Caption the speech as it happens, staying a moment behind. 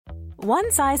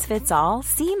One size fits all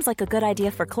seems like a good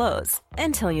idea for clothes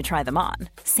until you try them on.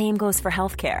 Same goes for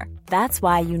healthcare. That's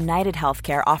why United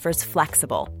Healthcare offers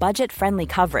flexible, budget-friendly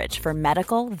coverage for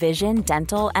medical, vision,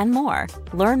 dental, and more.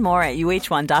 Learn more at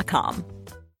uh1.com.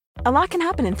 A lot can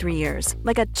happen in 3 years,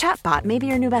 like a chatbot may be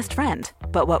your new best friend.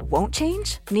 But what won't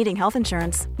change? Needing health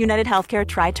insurance. United Healthcare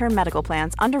Tri-Term Medical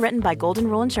Plans, underwritten by Golden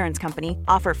Rule Insurance Company,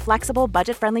 offer flexible,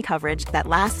 budget-friendly coverage that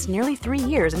lasts nearly 3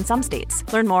 years in some states.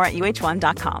 Learn more at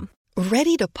uh1.com.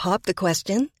 Ready to pop the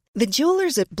question? The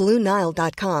jewelers at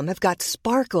BlueNile.com have got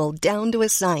sparkle down to a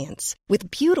science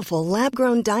with beautiful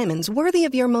lab-grown diamonds worthy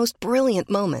of your most brilliant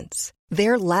moments.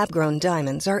 Their lab-grown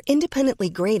diamonds are independently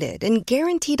graded and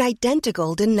guaranteed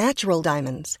identical to natural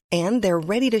diamonds, and they're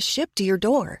ready to ship to your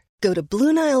door. Go to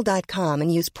BlueNile.com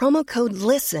and use promo code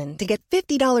LISTEN to get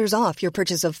 $50 off your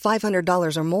purchase of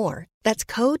 $500 or more. That's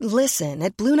code LISTEN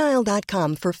at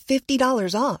BlueNile.com for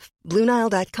 $50 off.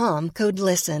 BlueNile.com, code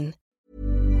LISTEN.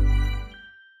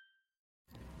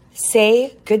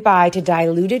 Say goodbye to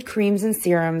diluted creams and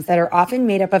serums that are often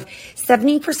made up of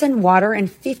 70% water and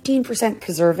 15%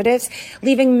 preservatives,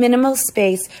 leaving minimal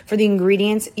space for the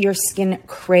ingredients your skin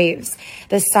craves.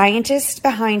 The scientists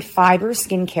behind Fiber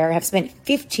Skincare have spent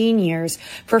 15 years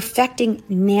perfecting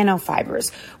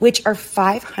nanofibers, which are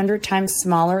 500 times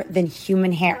smaller than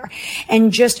human hair.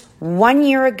 And just 1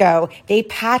 year ago, they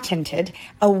patented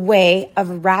a way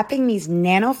of wrapping these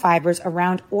nanofibers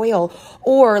around oil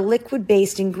or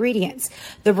liquid-based ingredients.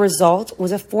 The result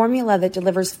was a formula that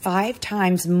delivers 5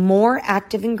 times more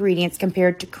active ingredients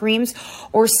compared to creams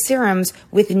or serums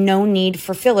with no need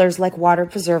for fillers like water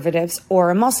preservatives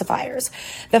or emulsifiers.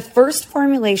 The first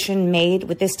formulation made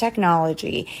with this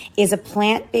technology is a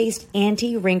plant-based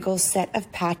anti-wrinkle set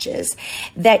of patches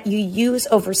that you use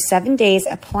over 7 days,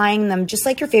 applying them just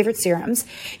like your favorite serums.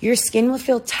 Your skin will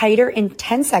feel tighter in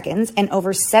 10 seconds, and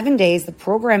over 7 days, the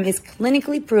program is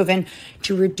clinically proven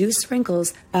to reduce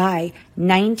wrinkles by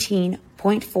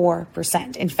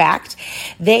 19.4%. In fact,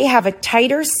 they have a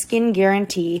tighter skin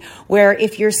guarantee where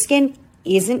if your skin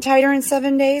isn't tighter in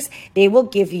 7 days, they will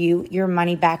give you your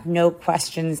money back, no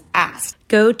questions asked.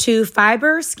 Go to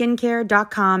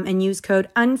fiberskincare.com and use code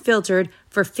UNFILTERED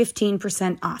for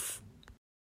 15% off.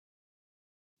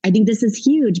 I think this is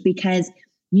huge because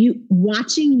you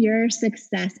watching your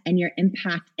success and your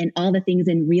impact and all the things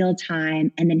in real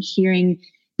time, and then hearing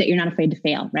that you're not afraid to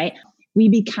fail, right? We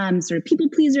become sort of people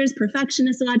pleasers,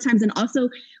 perfectionists a lot of times. And also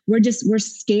we're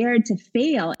scared to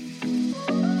fail.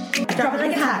 Drop it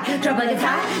like it's hot, drop it like it's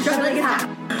hot, drop it like it's hot.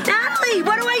 Natalie,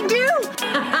 what do I do?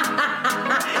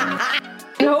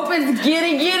 I hope it's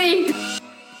giddy.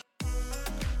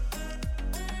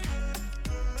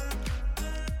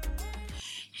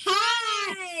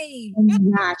 Oh my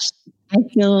gosh. I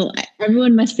feel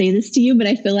everyone must say this to you, but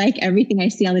I feel like everything I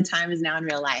see all the time is now in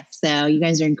real life. So you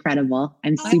guys are incredible.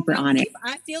 I'm super honored.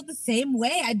 I feel the same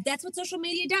way. That's what social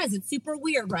media does. It's super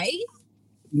weird, right?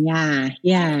 Yeah.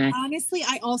 Honestly,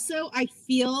 I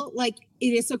feel like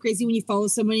it is so crazy when you follow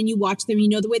someone and you watch them, you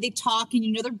know the way they talk and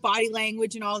you know their body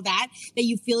language and all of that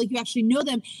you feel like you actually know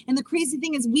them. And the crazy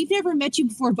thing is we've never met you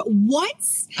before, but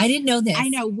once I didn't know this. I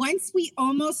know. Once we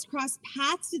almost crossed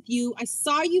paths with you, I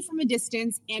saw you from a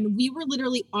distance and we were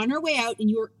literally on our way out and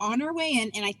you were on our way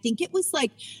in. And I think it was LA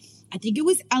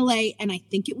and I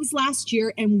think it was last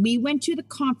year. And we went to the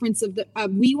conference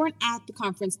we weren't at the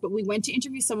conference, but we went to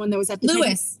interview someone that was at the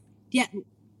Lewis. Yeah.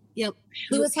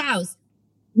 Lewis House.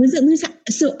 Was it Lewis?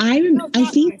 So I think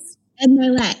Lewis. Ed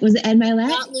Milet. Was it Ed Milet?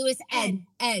 Not Lewis, Ed.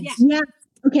 Yeah.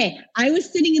 Okay. I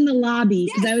was sitting in the lobby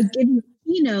because I was giving a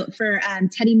keynote for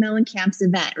Teddy Mellencamp's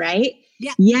event, right?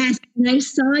 Yeah. Yes. And I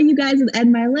saw you guys with Ed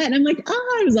Milet and I'm like,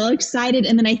 I was all excited.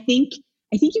 And then I think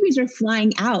you guys were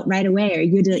flying out right away, or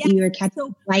you were catching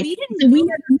a flight.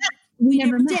 We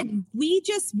never met. We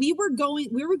were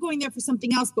going there for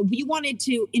something else, but we wanted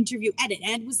to interview Ed.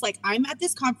 Ed was like, I'm at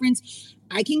this conference.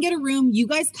 I can get a room. You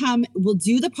guys come. We'll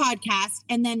do the podcast.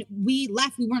 And then we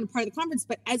left. We weren't a part of the conference,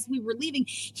 but as we were leaving,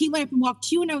 he went up and walked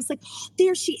to you. And I was like, oh,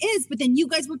 there she is. But then you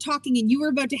guys were talking and you were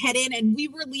about to head in and we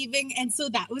were leaving. And so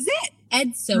that was it.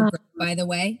 Ed's so great, by the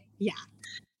way. Yeah.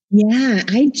 Yeah,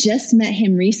 I just met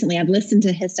him recently. I've listened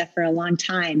to his stuff for a long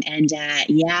time. And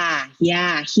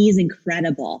he's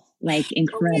incredible. Like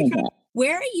incredible. Oh,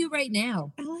 where are you right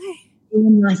now? LA.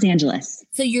 In Los Angeles.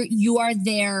 So you are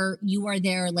there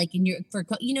like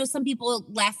some people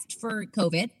left for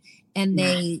COVID and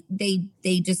they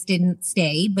just didn't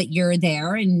stay, but you're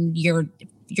there and you're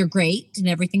great and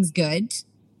everything's good.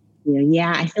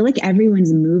 Yeah, I feel like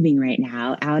everyone's moving right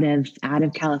now out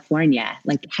of California,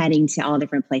 like heading to all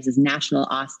different places, Nashville,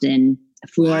 Austin,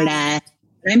 Florida.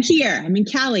 I'm here. I'm in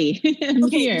Cali. I'm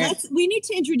okay, here. We need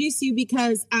to introduce you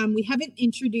because we haven't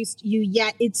introduced you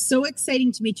yet. It's so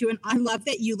exciting to meet you. And I love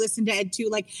that you listen to Ed too.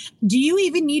 Like, do you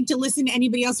even need to listen to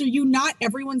anybody else? Are you not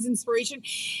everyone's inspiration?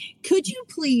 Could you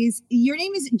please, your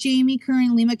name is Jamie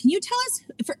Curran Lima. Can you tell us,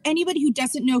 for anybody who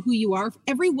doesn't know who you are,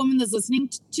 every woman that's listening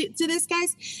to this,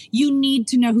 guys, you need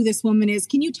to know who this woman is.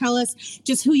 Can you tell us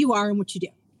just who you are and what you do?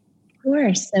 Of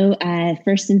course. So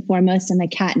first and foremost, I'm a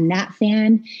Cat and Nat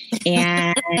fan.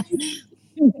 And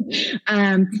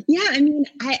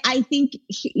I think,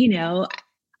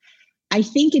 I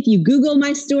think if you Google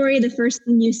my story, the first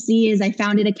thing you see is I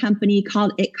founded a company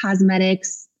called It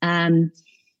Cosmetics.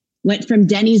 Went from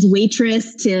Denny's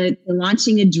waitress to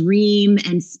launching a dream,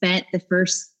 and spent the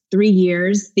first 3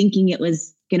 years thinking it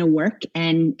was going to work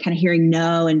and kind of hearing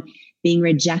no and being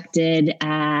rejected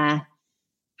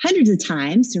hundreds of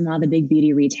times from all the big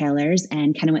beauty retailers,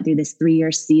 and kind of went through this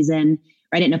 3-year season.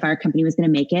 I didn't know if our company was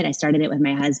going to make it. I started it with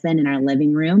my husband in our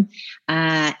living room.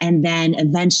 And then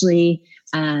eventually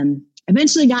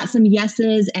got some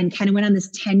yeses and kind of went on this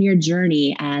 10-year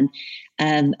journey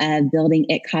of building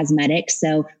It Cosmetics.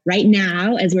 So right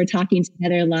now, as we're talking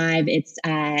together live, it's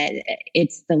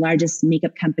the largest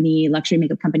luxury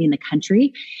makeup company in the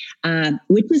country,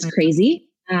 which is crazy.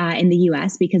 In the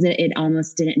US, because it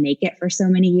almost didn't make it for so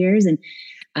many years. And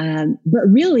but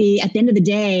really, at the end of the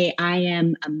day, I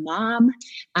am a mom.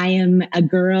 I am a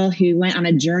girl who went on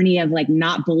a journey of like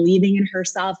not believing in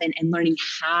herself and learning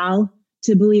how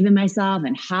to believe in myself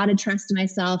and how to trust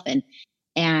myself,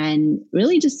 and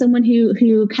really just someone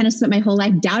who kind of spent my whole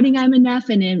life doubting I'm enough,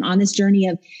 and am on this journey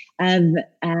of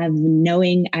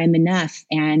knowing I'm enough,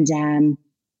 and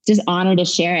just honored to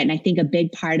share it. And I think a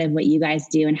big part of what you guys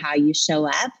do and how you show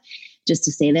up, just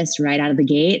to say this right out of the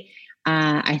gate,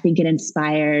 I think it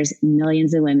inspires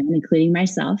millions of women, including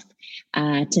myself,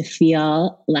 to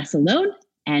feel less alone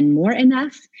and more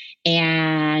enough,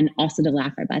 and also to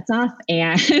laugh our butts off,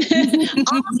 and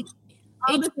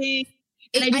all the things.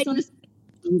 And I just want to say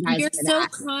you're so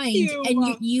kind,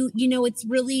 and you know, it's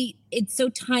so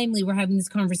timely we're having this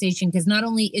conversation, because not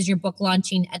only is your book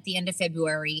launching at the end of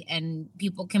February and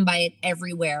people can buy it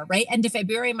everywhere, right? End of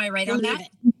February, am I right on that?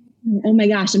 Oh my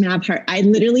gosh, I'm gonna have heart. I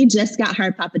literally just got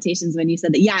heart palpitations when you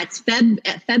said that. Yeah, it's Feb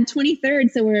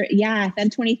 23rd. So Feb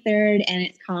 23rd, and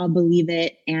it's called Believe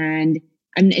It. And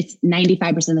it's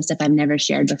 95% of the stuff I've never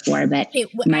shared before, but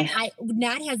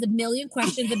Nat has a million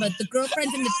questions about the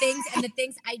girlfriends and the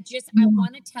things. I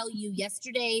want to tell you,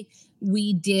 yesterday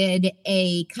we did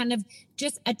a kind of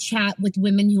just a chat with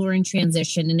women who are in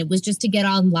transition, and it was just to get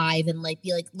on live and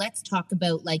be like, let's talk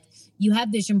about, like, you have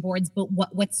vision boards, but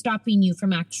what's stopping you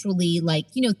from actually,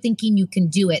 thinking you can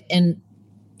do it? And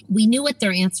we knew what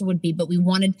their answer would be, but we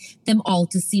wanted them all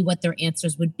to see what their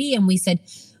answers would be. And we said,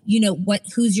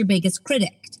 who's your biggest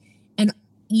critic? And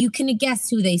you can guess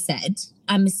who they said.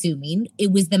 I'm assuming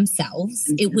it was themselves.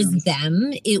 Mm-hmm. It was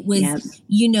them. It was,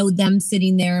 them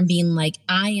sitting there and being like,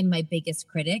 I am my biggest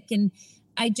critic. And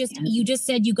you just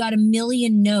said you got a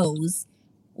million no's.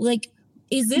 Like,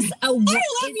 is this a... I love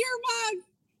your mug.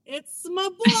 It's my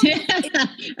book.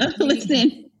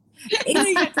 Listen.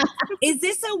 Is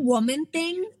this a woman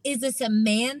thing? Is this a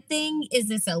man thing? Is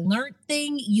this a learned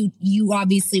thing? You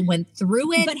obviously went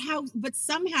through it. But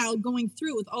somehow going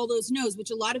through with all those no's, which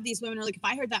a lot of these women are like, if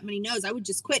I heard that many no's, I would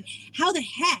just quit. How the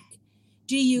heck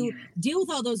do you deal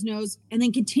with all those no's and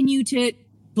then continue to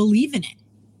believe in it?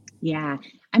 Yeah.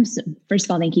 First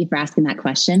of all, thank you for asking that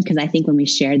question, because I think when we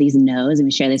share these no's and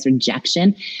we share this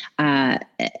rejection,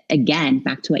 again,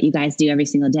 back to what you guys do every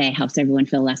single day, helps everyone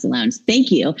feel less alone. So thank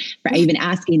you for even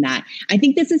asking that. I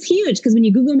think this is huge, because when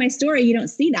you Google my story, you don't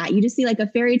see that. You just see like a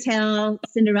fairy tale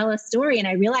Cinderella story. And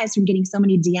I realized from getting so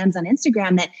many DMs on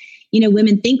Instagram that,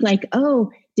 women think like,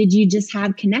 oh, did you just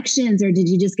have connections, or did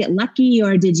you just get lucky,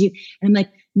 or did you? And I'm like,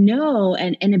 no.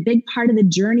 And a big part of the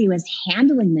journey was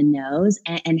handling the no's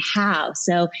and how.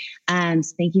 So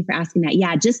thank you for asking that.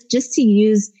 Yeah, just to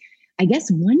use, I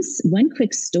guess, one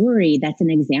quick story that's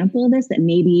an example of this, that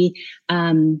maybe,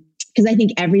 because I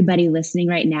think everybody listening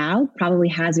right now probably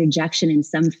has rejection in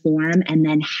some form. And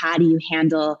then how do you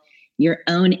handle your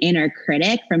own inner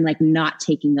critic from like not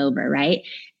taking over, right?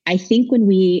 I think when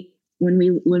we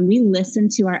listen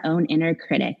to our own inner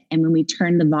critic, and when we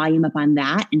turn the volume up on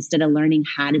that instead of learning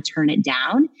how to turn it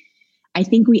down, I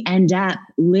think we end up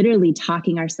literally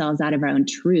talking ourselves out of our own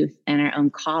truth and our own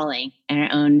calling and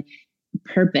our own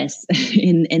purpose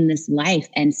in this life.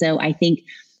 And so I think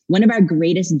one of our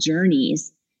greatest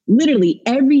journeys, literally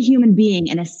every human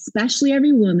being, and especially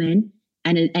every woman,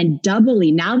 and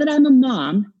doubly now that I'm a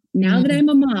mom,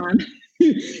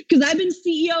 because I've been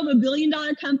CEO of a $1 billion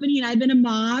company and I've been a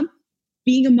mom.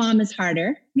 being a mom is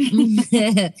harder. Hands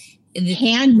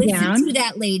down. Listen to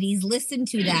that, ladies. Listen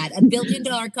to that. $1 billion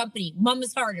company. Mom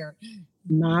is harder.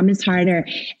 Mom is harder.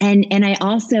 And I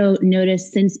also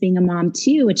noticed since being a mom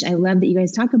too, which I love that you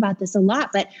guys talk about this a lot,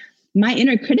 but my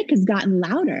inner critic has gotten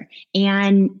louder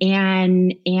and,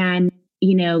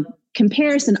 you know,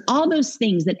 comparison, all those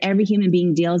things that every human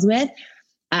being deals with,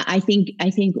 I think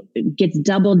gets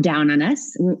doubled down on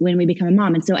us when we become a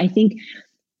mom. And so I think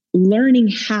learning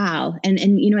how, and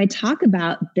you know, I talk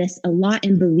about this a lot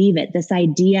in Believe It, this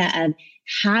idea of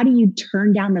how do you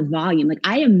turn down the volume? Like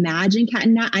I imagine, Kat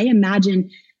and Nat, I imagine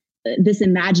this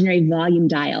imaginary volume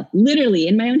dial, literally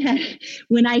in my own head.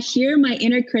 When I hear my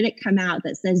inner critic come out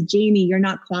that says, Jamie, you're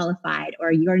not qualified,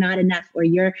 or you're not enough, or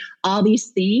you're all these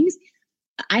things,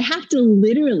 I have to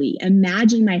literally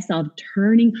imagine myself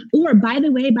turning, or by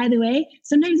the way,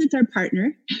 sometimes it's our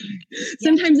partner.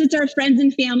 Sometimes it's our friends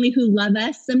and family who love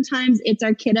us. Sometimes it's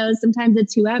our kiddos. Sometimes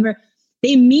it's whoever.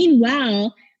 They mean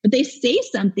well, but they say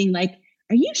something like,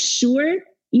 are you sure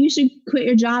you should quit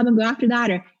your job and go after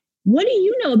that? Or what do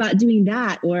you know about doing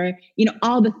that? Or, you know,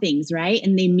 all the things, right?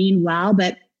 And they mean well,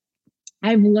 but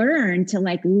I've learned to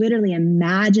like literally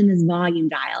imagine this volume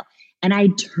dial. And I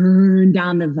turn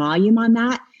down the volume on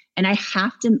that. And I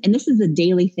have to, and this is a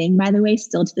daily thing, by the way,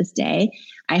 still to this day,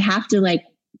 I have to like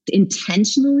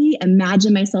intentionally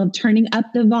imagine myself turning up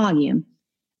the volume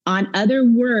on other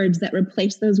words that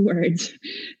replace those words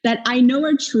that I know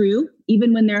are true,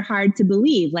 even when they're hard to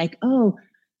believe. Like, oh,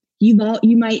 you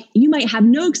might have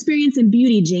no experience in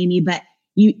beauty, Jamie, but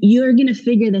you're going to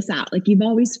figure this out. Like you've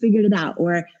always figured it out,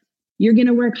 or you're going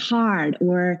to work hard,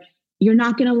 or you're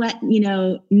not going to let,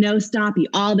 no stop you,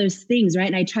 all those things. Right.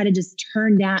 And I try to just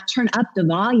turn up the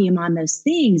volume on those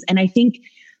things. And I think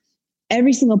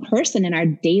every single person in our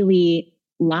daily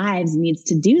lives needs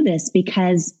to do this,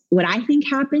 because what I think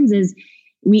happens is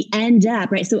we end up,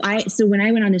 right. So when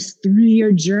I went on this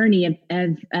 3-year journey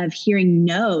of hearing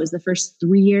no's, the first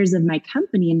 3 years of my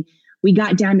company, and we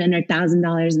got down to under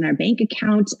 $1,000 in our bank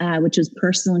account, which was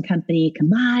personal and company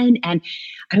combined. And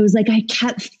I was like, I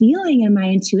kept feeling in my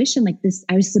intuition like this,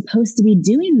 I was supposed to be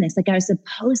doing this. Like I was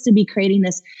supposed to be creating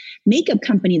this makeup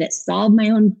company that solved my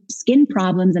own skin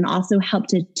problems and also helped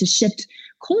to shift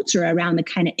culture around the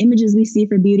kind of images we see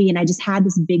for beauty. And I just had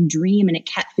this big dream and it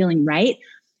kept feeling right.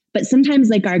 But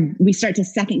sometimes we start to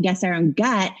second guess our own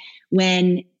gut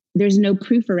when there's no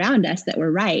proof around us that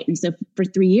we're right. And so for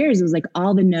 3 years, it was like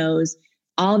all the no's,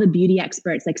 all the beauty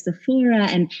experts like Sephora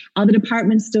and all the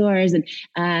department stores and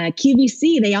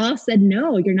QVC, they all said,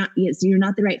 no, you're not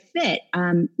the right fit.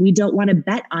 We don't want to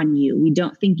bet on you. We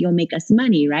don't think you'll make us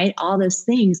money, right? All those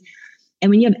things. And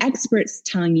when you have experts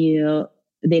telling you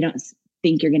they don't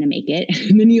think you're going to make it,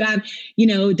 and then you have,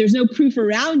 there's no proof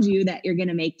around you that you're going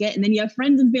to make it. And then you have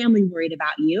friends and family worried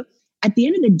about you. At the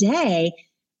end of the day,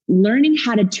 learning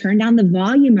how to turn down the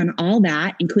volume on all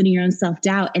that, including your own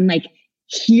self-doubt and like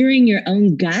hearing your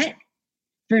own gut.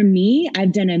 For me,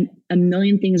 I've done a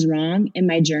million things wrong in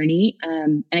my journey.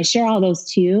 And I share all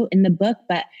those too in the book.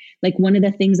 But like one of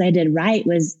the things I did right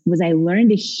was I learned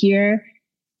to hear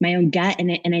my own gut.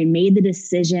 And I made the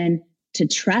decision to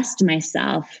trust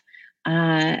myself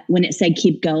when it said,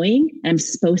 keep going. I'm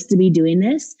supposed to be doing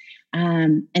this.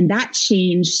 And that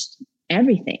changed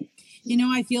everything.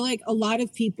 I feel like a lot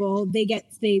of people, they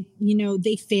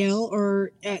fail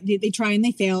or they try and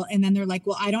they fail. And then they're like,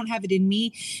 well, I don't have it in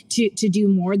me to do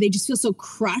more. They just feel so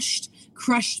crushed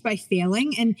by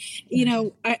failing. And,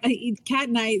 Kat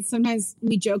and I, sometimes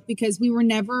we joke because we were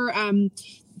never,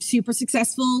 super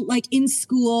successful, like in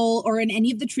school or in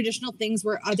any of the traditional things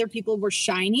where other people were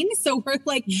shining. So we're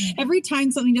like, every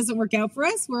time something doesn't work out for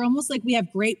us, we're almost like we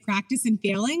have great practice in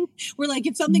failing. We're like,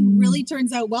 if something really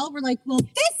turns out well, we're like, well,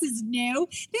 this is new.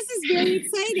 This is very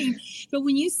exciting. But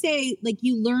when you say like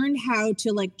you learn how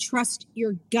to like trust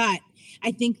your gut,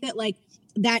 I think that like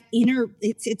that inner,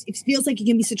 it feels like it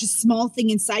can be such a small thing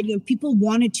inside you. And people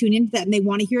want to tune into that and they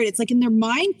want to hear it. It's like in their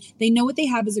mind, they know what they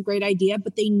have is a great idea,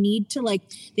 but they need to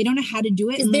they don't know how to do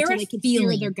it. Is there a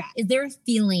feeling? Their gut. Is there a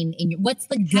feeling in what's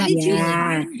the gut? How did you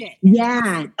find it?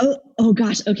 Yeah. Oh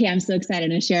gosh. Okay. I'm so excited.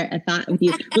 I'm going to share a thought with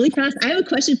you really fast. I have a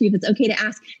question for you if it's okay to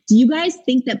ask. Do you guys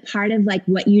think that part of like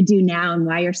what you do now and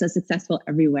why you're so successful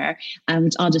everywhere,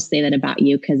 which I'll just say that about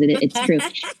you because it's true.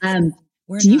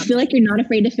 Do you feel like you're not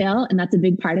afraid to fail? And that's a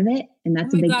big part of it. And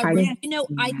that's a big part of it.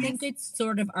 I think it's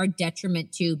sort of our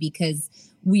detriment too, because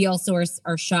we also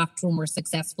are shocked when we're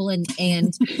successful. And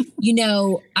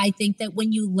I think that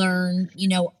when you learn,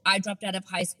 I dropped out of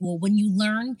high school, when you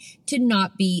learn to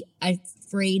not be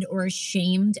afraid or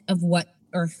ashamed of what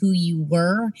or who you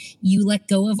were, you let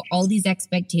go of all these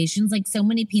expectations. Like so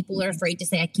many people are afraid to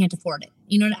say, I can't afford it.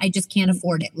 You know, I just can't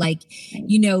afford it. Like,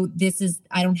 you know,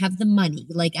 I don't have the money.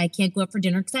 Like I can't go out for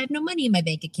dinner because I have no money in my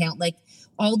bank account. Like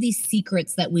all these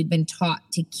secrets that we've been taught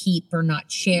to keep or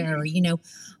not share, you know,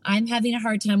 I'm having a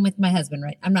hard time with my husband,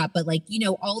 right? I'm not, but like, you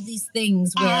know, all these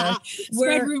things where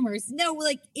spread rumors. No,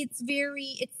 like it's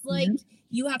like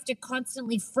you have to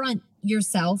constantly front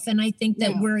yourself. And I think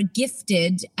that we're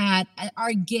gifted at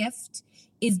our gift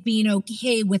is being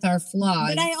okay with our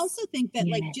flaws. But I also think that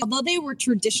like, although they were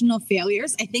traditional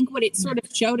failures, I think what it sort of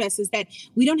showed us is that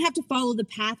we don't have to follow the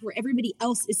path where everybody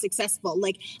else is successful.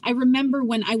 Like I remember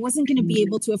when I wasn't going to be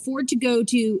able to afford to go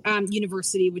to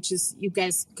university, which is, you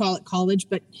guys call it college,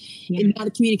 but not a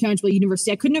community college,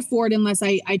 university. I couldn't afford unless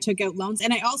I took out loans.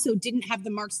 And I also didn't have the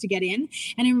marks to get in.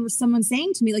 And I remember someone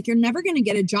saying to me, like, you're never going to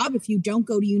get a job if you don't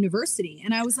go to university.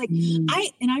 And I was like, I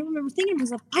remember thinking to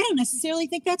myself, I don't necessarily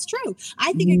think that's true.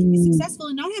 I think I can be successful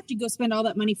and not have to go spend all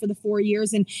that money for the 4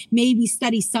 years and maybe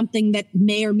study something that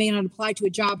may or may not apply to a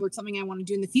job or something I want to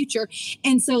do in the future.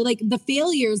 And so like the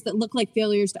failures that look like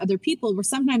failures to other people were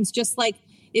sometimes just like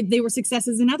if they were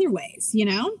successes in other ways, you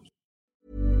know?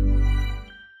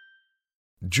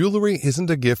 Jewelry isn't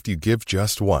a gift you give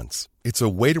just once. It's a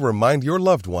way to remind your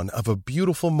loved one of a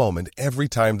beautiful moment every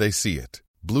time they see it.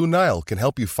 Blue Nile can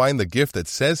help you find the gift that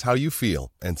says how you feel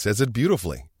and says it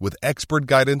beautifully with expert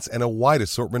guidance and a wide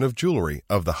assortment of jewelry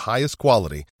of the highest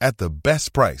quality at the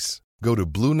best price. Go to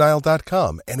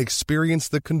BlueNile.com and experience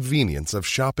the convenience of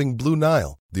shopping Blue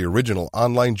Nile, the original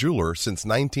online jeweler since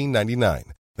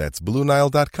 1999. That's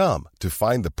BlueNile.com to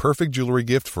find the perfect jewelry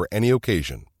gift for any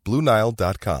occasion.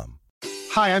 BlueNile.com.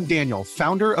 Hi, I'm Daniel,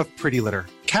 founder of Pretty Litter.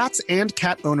 Cats and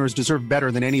cat owners deserve better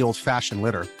than any old-fashioned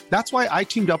litter. That's why I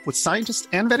teamed up with scientists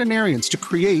and veterinarians to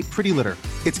create Pretty Litter.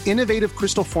 Its innovative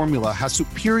crystal formula has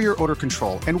superior odor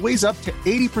control and weighs up to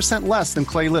 80% less than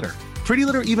clay litter. Pretty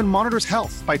Litter even monitors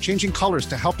health by changing colors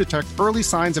to help detect early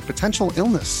signs of potential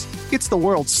illness. It's the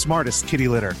world's smartest kitty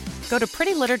litter. Go to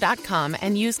prettylitter.com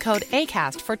and use code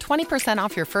ACAST for 20%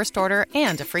 off your first order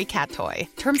and a free cat toy.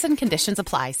 Terms and conditions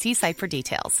apply. See site for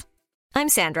details. I'm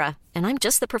Sandra, and I'm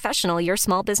just the professional your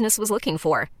small business was looking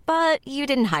for. But you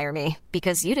didn't hire me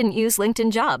because you didn't use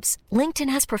LinkedIn Jobs. LinkedIn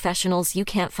has professionals you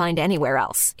can't find anywhere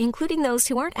else, including those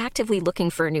who aren't actively looking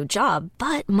for a new job,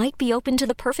 but might be open to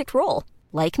the perfect role,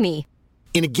 like me.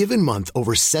 In a given month,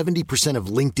 over 70% of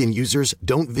LinkedIn users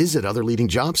don't visit other leading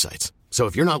job sites. So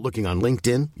if you're not looking on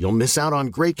LinkedIn, you'll miss out on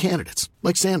great candidates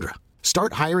like Sandra.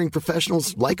 Start hiring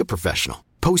professionals like a professional.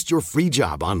 Post your free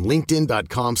job on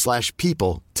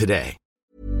linkedin.com/people today.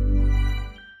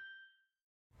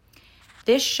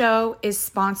 This show is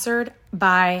sponsored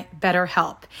by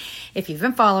BetterHelp. If you've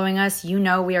been following us, you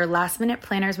know we are last-minute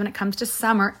planners when it comes to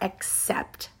summer,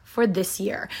 except for this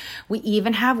year. We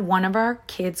even have one of our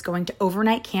kids going to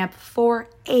overnight camp for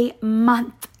a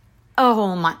month, a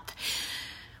whole month.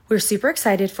 We're super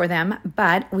excited for them,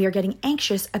 but we are getting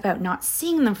anxious about not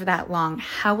seeing them for that long.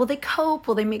 How will they cope?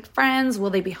 Will they make friends? Will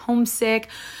they be homesick?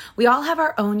 We all have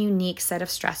our own unique set of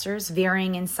stressors,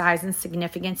 varying in size and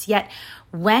significance, yet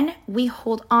when we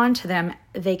hold on to them,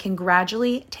 they can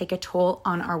gradually take a toll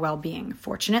on our well-being.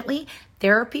 Fortunately,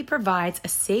 therapy provides a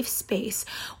safe space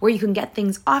where you can get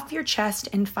things off your chest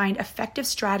and find effective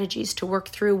strategies to work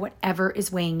through whatever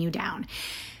is weighing you down.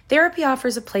 Therapy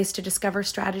offers a place to discover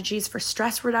strategies for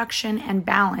stress reduction and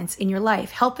balance in your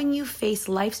life, helping you face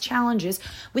life's challenges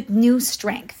with new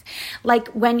strength. Like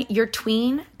when your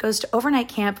tween goes to overnight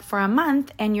camp for a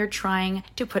month and you're trying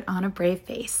to put on a brave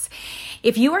face.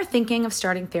 If you are thinking of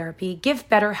starting therapy, give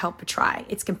BetterHelp a try.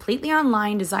 It's completely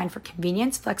online, designed for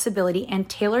convenience, flexibility, and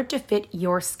tailored to fit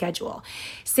your schedule.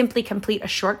 Simply complete a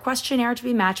short questionnaire to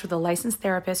be matched with a licensed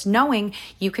therapist, knowing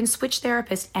you can switch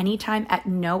therapists anytime at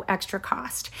no extra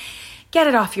cost. Get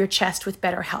it off your chest with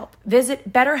BetterHelp.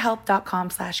 Visit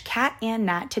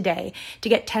betterhelp.com/catandnat today to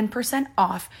get 10%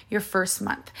 off your first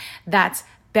month. That's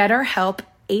BetterHelp,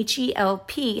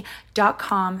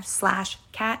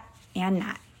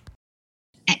 HELP.com/catandnat.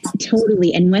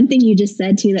 Totally. And one thing you just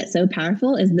said too that's so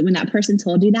powerful is that when that person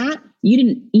told you that,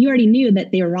 you already knew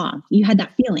that they were wrong. You had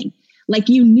that feeling. Like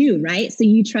you knew, right? So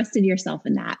you trusted yourself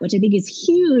in that, which I think is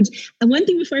huge. And one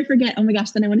thing before I forget, oh my gosh,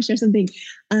 then I want to share something.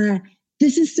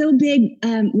 This is so big,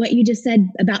 what you just said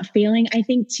about failing, I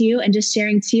think too, and just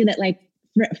sharing too, that like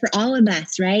for all of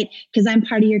us, right? Because I'm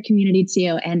part of your community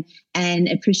too, and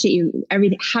appreciate you,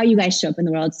 everything, how you guys show up in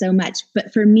the world so much.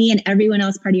 But for me and everyone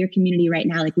else part of your community right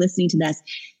now, like listening to this,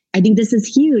 I think this is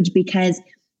huge because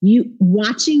you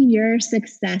watching your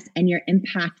success and your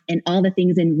impact and all the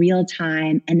things in real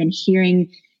time, and then hearing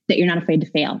that you're not afraid to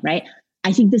fail, right?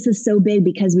 I think this is so big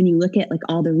because when you look at like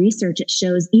all the research, it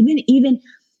shows even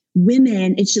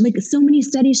women, it should, like, so many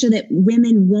studies show that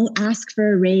women won't ask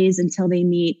for a raise until they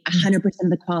meet 100% of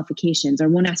the qualifications, or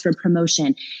won't ask for a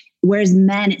promotion. Whereas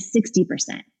men, it's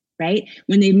 60%, right?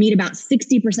 When they meet about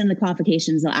 60% of the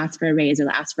qualifications, they'll ask for a raise, or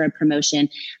they'll ask for a promotion,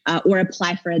 or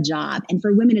apply for a job. And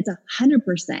for women, it's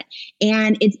 100%.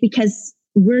 And it's because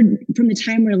from the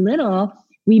time we're little,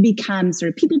 we become sort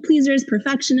of people pleasers,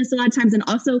 perfectionists a lot of times. And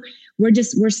also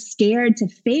we're scared to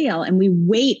fail. And we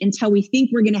wait until we think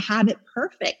we're going to have it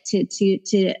perfect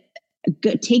to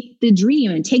go, take the dream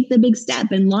and take the big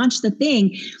step and launch the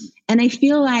thing. And I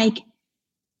feel like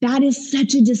that is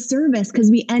such a disservice, because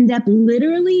we end up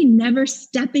literally never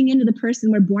stepping into the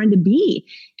person we're born to be.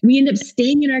 We end up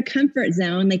staying in our comfort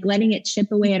zone, like letting it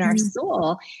chip away at our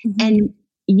soul. And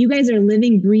you guys are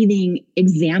living, breathing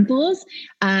examples.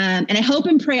 And I hope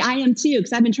and pray I am too,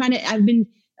 because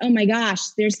oh my gosh,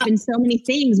 there's been so many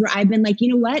things where I've been like, you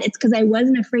know what? It's because I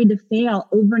wasn't afraid to fail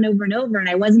over and over and over. And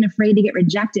I wasn't afraid to get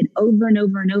rejected over and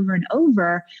over and over and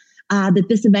over, that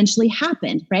this eventually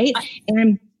happened. Right.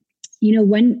 And you know,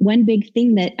 one big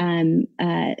thing that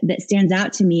that stands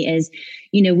out to me is,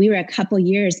 you know, we were a couple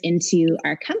years into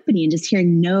our company and just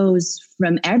hearing no's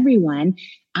from everyone.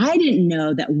 I didn't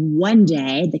know that one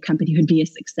day the company would be a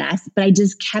success, but I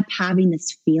just kept having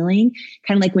this feeling,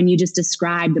 kind of like when you just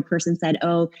described, the person said,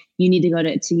 oh, you need to go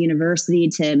to university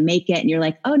to make it. And you're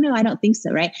like, oh no, I don't think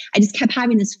so. Right. I just kept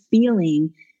having this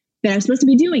feeling that I was supposed to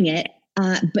be doing it.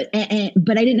 But I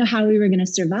didn't know how we were going to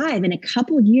survive. And a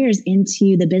couple of years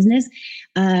into the business,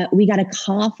 we got a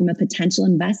call from a potential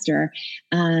investor.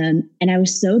 And I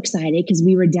was so excited because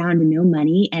we were down to no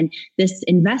money. And this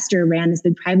investor ran this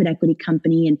big private equity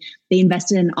company, and they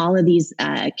invested in all of these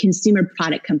consumer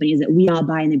product companies that we all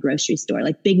buy in the grocery store,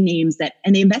 like big names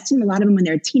and they invested in a lot of them when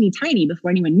they were teeny tiny before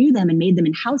anyone knew them, and made them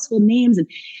in household names. And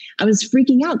I was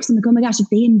freaking out because I'm like, oh my gosh, if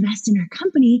they invest in our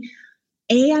company,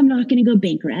 A, I'm not going to go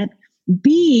bankrupt.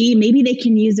 B, maybe they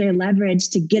can use their leverage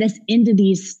to get us into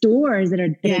these stores that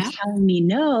are telling me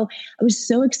no. I was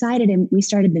so excited, and we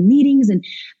started the meetings, and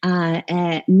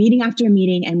meeting after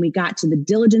meeting, and we got to the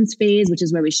diligence phase, which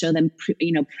is where we show them,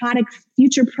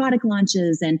 future product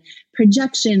launches and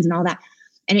projections and all that.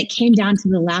 And it came down to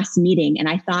the last meeting, and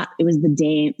I thought it was the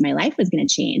day my life was going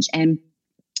to change. And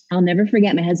I'll never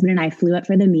forget, my husband and I flew up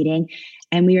for the meeting,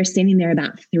 and we were standing there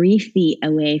about 3 feet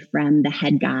away from the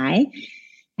head guy.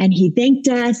 And he thanked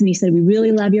us, and he said, we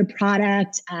really love your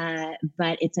product,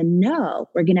 but it's a no.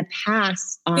 We're going to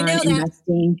pass on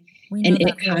investing in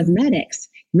IT Cosmetics,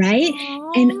 right?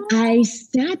 Aww. And I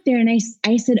sat there and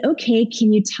I said, okay,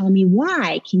 can you tell me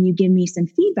why? Can you give me some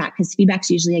feedback? Because feedback's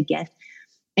usually a gift.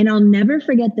 And I'll never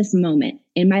forget this moment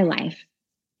in my life.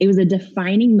 It was a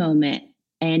defining moment.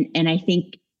 And I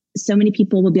think so many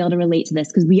people will be able to relate to this,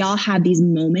 because we all have these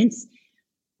moments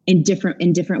in different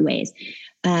ways.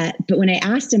 But when I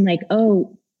asked him, like,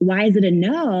 oh, why is it a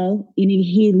no?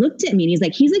 He looked at me and he's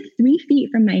like 3 feet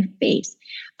from my face.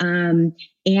 And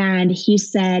he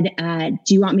said,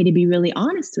 do you want me to be really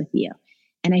honest with you?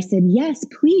 And I said, yes,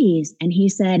 please. And he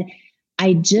said,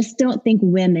 I just don't think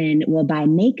women will buy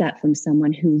makeup from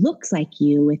someone who looks like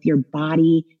you with your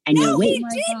body and your weight.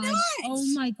 Oh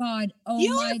my God. Oh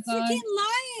you my God. You're freaking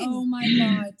lying. Oh my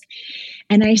God.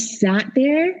 And I sat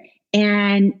there,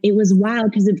 and it was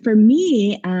wild because for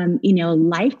me, a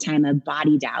lifetime of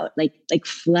body doubt, like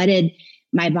flooded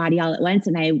my body all at once.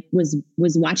 And I was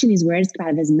watching these words come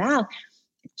out of his mouth.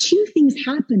 2 things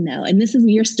happened though. And this is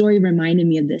your story reminded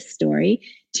me of this story.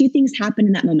 2 things happened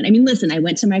in that moment. I mean, listen, I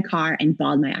went to my car and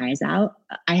bawled my eyes out.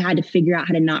 I had to figure out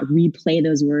how to not replay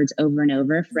those words over and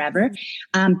over forever.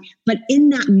 But in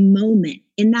that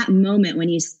moment when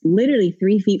he's literally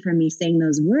 3 feet from me saying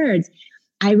those words,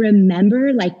 I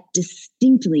remember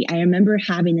distinctly,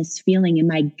 having this feeling in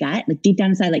my gut, like deep down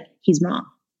inside, like he's wrong.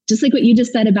 Just like what you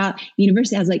just said about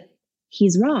university. I was like,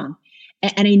 he's wrong.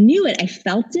 And I knew it, I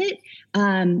felt it.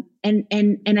 And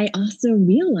I also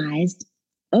realized,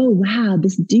 oh, wow,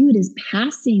 this dude is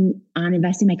passing on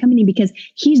investing in my company because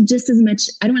he's just as much,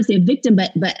 I don't want to say a victim,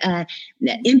 but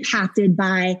impacted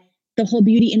by the whole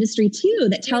beauty industry too,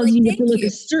 that tells you to look a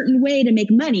certain way to make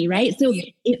money, right? So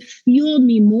it fueled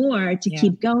me more to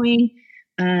keep going.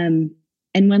 And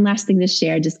one last thing to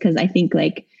share, just because I think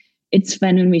it's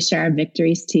fun when we share our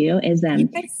victories too, is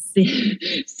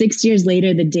 6 years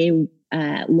later, the day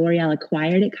L'Oreal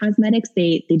acquired IT Cosmetics,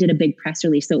 they did a big press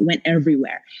release. So it went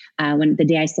everywhere when the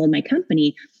day I sold my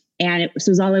company. And it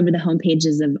was all over the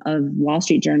homepages of Wall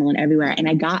Street Journal and everywhere. And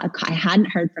I hadn't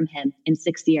heard from him in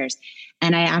 6 years.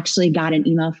 And I actually got an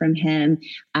email from him.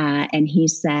 And he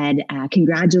said,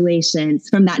 congratulations,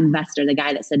 from that investor, the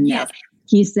guy that said no. Yes.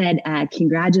 he said,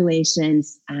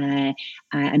 congratulations.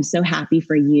 I'm so happy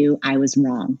for you. I was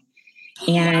wrong.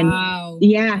 And wow.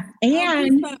 yeah.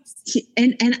 And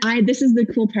this is the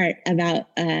cool part about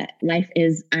life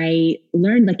is I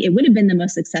learned like it would have been the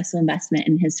most successful investment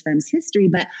in his firm's history,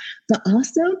 but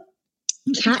also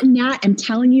Kat and Nat, I'm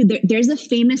telling you, there's a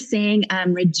famous saying,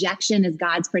 rejection is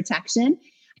God's protection,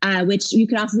 which you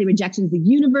could also say rejection is the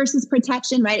universe's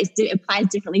protection, right? It applies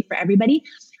differently for everybody.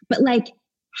 But like,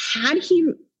 had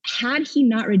he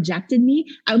not rejected me,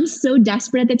 I was so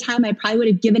desperate at the time. I probably would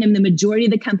have given him the majority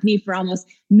of the company for almost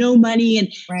no money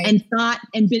and thought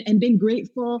and been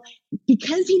grateful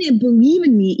because he didn't believe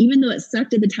in me, even though it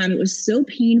sucked at the time. It was so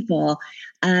painful.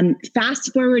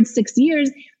 Fast forward 6 years,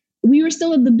 we were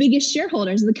still the biggest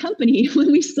shareholders of the company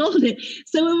when we sold it.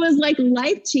 So it was like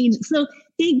life changing. So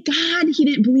thank God he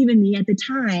didn't believe in me at the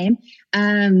time.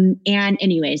 And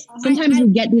anyways, sometimes we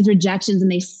get these rejections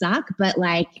and they suck, but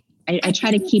like, I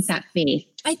try to keep that faith.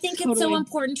 I think it's so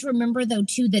important to remember, though,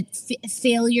 too, that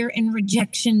failure and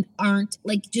rejection aren't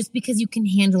like just because you can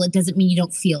handle it doesn't mean you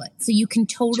don't feel it. So you can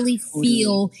totally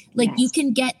feel like you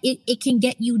can get it. It can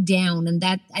get you down. And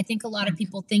that I think a lot of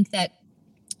people think that,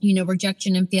 you know,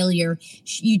 rejection and failure,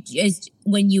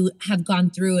 when you have gone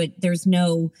through it,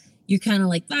 you're kind of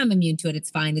like, I'm immune to it. It's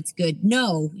fine. It's good.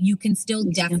 No, you can still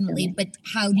definitely, but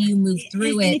how do you move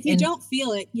through it? And if you don't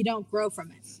feel it, you don't grow from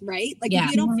it, right? Like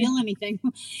if you don't feel anything,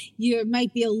 you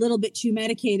might be a little bit too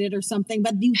medicated or something,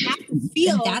 but you have to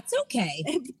feel. That's okay.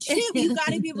 You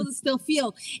got to be able to still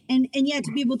feel. And yeah,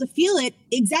 to be able to feel it,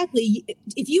 exactly.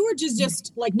 If you were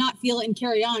just like not feel it and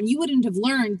carry on, you wouldn't have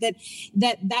learned that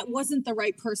wasn't the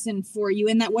right person for you.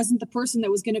 And that wasn't the person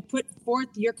that was going to put forth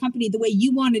your company the way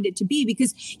you wanted it to be,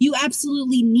 because you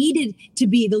absolutely needed to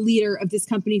be the leader of this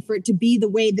company for it to be the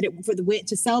way that it,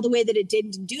 to sell the way that it did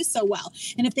and to do so well.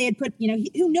 And if they had put,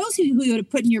 who knows who you would have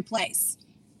put in your place.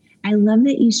 I love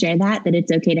that you share that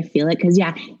it's okay to feel it. Cause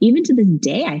even to this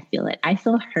day, I feel it. I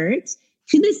feel hurt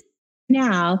to this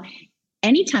now.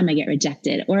 Anytime I get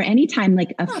rejected or anytime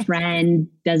like a friend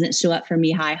doesn't show up for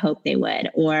me how I hope they would,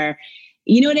 or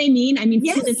you know what I mean? I mean,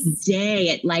 to this day,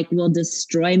 it like will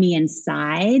destroy me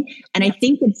inside. And I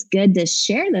think it's good to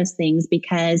share those things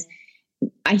because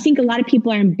I think a lot of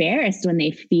people are embarrassed when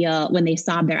they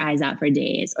sob their eyes out for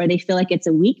days, or they feel like it's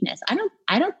a weakness. I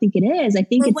don't think it is. I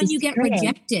think it's when you get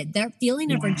rejected, that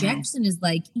feeling of rejection is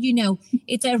like,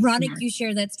 it's ironic you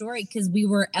share that story because we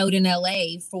were out in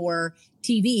LA for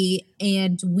TV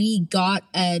and we got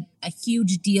a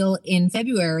huge deal in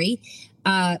February.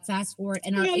 Fast forward,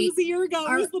 and it was a year ago.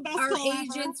 Our, it was the best our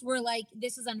agents were like,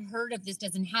 "This is unheard of. This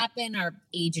doesn't happen." Our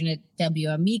agent at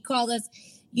WME called us.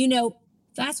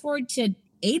 Fast forward to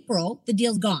April, the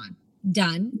deal's gone,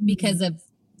 done because of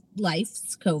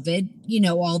life's COVID.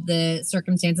 All the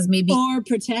circumstances, maybe or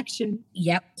protection.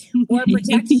 Yep, or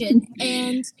protection,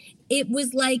 and it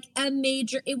was like a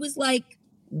major. It was like.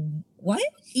 What?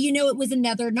 It was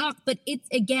another knock, but it's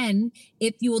again,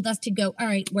 it fueled us to go, all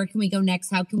right, where can we go next?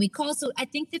 How can we call? So I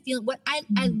think the feeling, what I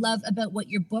love about what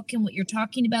your book and what you're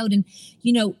talking about, and,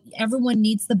 everyone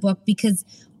needs the book because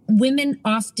women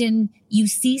often, you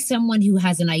see someone who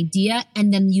has an idea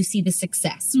and then you see the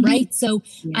success, right? So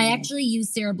I actually use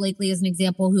Sarah Blakely as an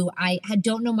example who I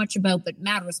don't know much about, but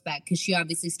mad respect because she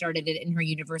obviously started it in her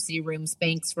university room,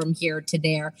 Spanx from here to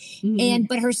there.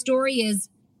 But her story is,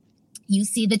 you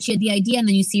see that she had the idea and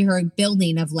then you see her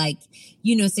building of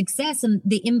success, and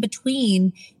the in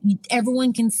between,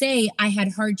 everyone can say, I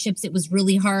had hardships. It was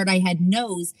really hard. I had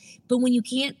no's. But when you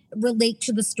can't relate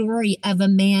to the story of a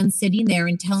man sitting there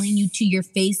and telling you to your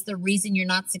face the reason you're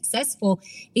not successful,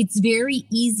 it's very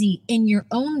easy in your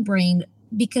own brain,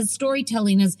 because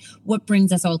storytelling is what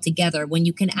brings us all together. When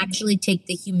you can actually take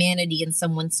the humanity in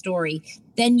someone's story,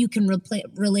 then you can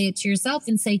relate it to yourself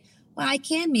and say, well, I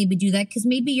can maybe do that because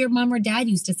maybe your mom or dad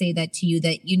used to say that to you,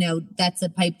 that, that's a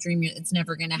pipe dream. It's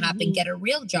never going to happen. Get a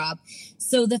real job.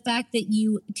 So the fact that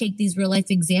you take these real life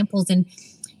examples, and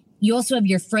you also have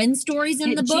your friend stories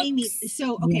in the book. Jamie,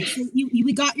 so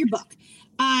we got your book.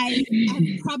 I have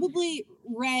probably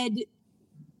read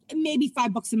maybe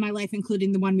 5 books in my life,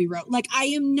 including the one we wrote. Like, I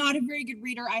am not a very good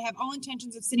reader. I have all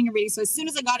intentions of sitting and reading. So as soon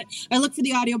as I got it, I looked for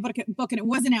the audio book and it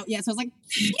wasn't out yet. So I was like,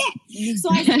 shit. So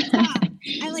I said,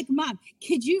 Mom,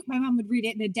 my mom would read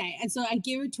it in a day. And so I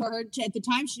gave it to her. At the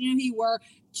time, she knew who you were.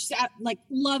 She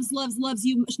loves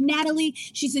you. Natalie,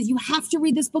 she says, you have to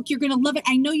read this book. You're going to love it.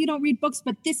 I know you don't read books,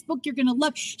 but this book you're going to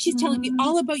love. She's telling me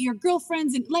all about your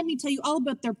girlfriends, and let me tell you all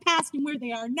about their past and where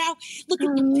they are now. Look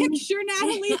at the picture,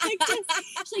 Natalie. Like this.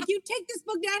 She's like, you take this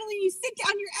book, Natalie, and you sit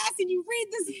on your ass and you read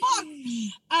this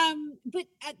book.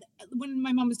 But when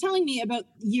my mom was telling me about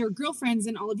your girlfriends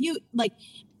and all of you, like,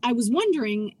 I was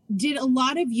wondering, did a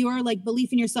lot of your like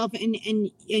belief in yourself and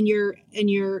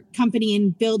your company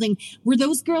and building, were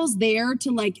those girls there to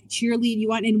like cheerlead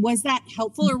you on? And was that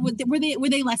helpful, or were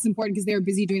they less important because they were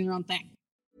busy doing their own thing?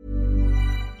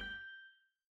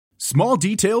 Small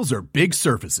details are big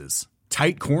surfaces.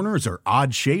 Tight corners are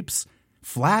odd shapes.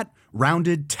 Flat,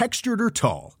 rounded, textured, or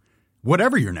tall.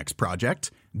 Whatever your next project,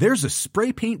 there's a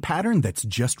spray paint pattern that's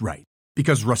just right.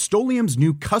 Because Rust-Oleum's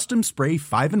new Custom Spray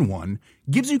 5-in-1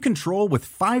 gives you control with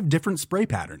 5 different spray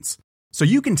patterns. So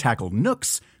you can tackle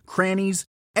nooks, crannies,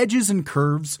 edges, and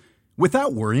curves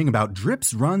without worrying about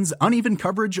drips, runs, uneven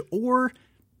coverage, or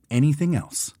anything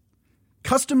else.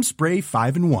 Custom Spray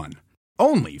 5-in-1.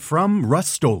 Only from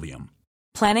Rust-Oleum.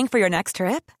 Planning for your next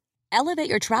trip? Elevate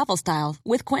your travel style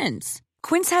with Quince.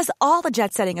 Quince has all the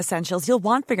jet-setting essentials you'll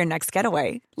want for your next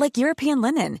getaway, like European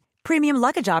linen, premium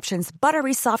luggage options,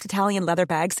 buttery soft Italian leather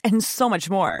bags, and so much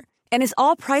more. And is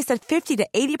all priced at 50 to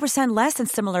 80% less than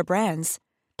similar brands.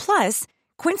 Plus,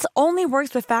 Quince only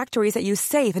works with factories that use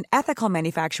safe and ethical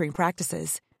manufacturing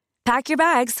practices. Pack your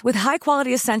bags with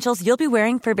high-quality essentials you'll be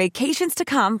wearing for vacations to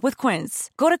come with Quince.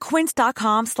 Go to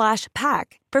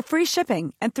quince.com/pack for free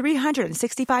shipping and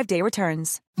 365-day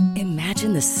returns.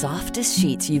 Imagine the softest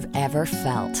sheets you've ever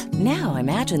felt. Now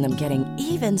imagine them getting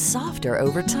even softer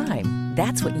over time.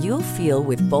 That's what you'll feel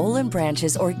with Boll &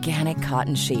 Branch's organic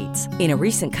cotton sheets. In a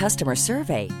recent customer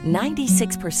survey,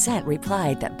 96%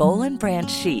 replied that Boll & Branch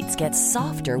sheets get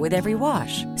softer with every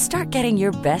wash. Start getting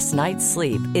your best night's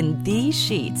sleep in these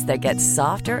sheets that get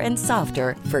softer and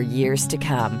softer for years to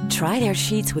come. Try their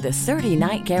sheets with a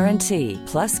 30-night guarantee.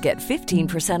 Plus, get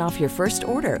 15% off your first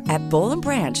order at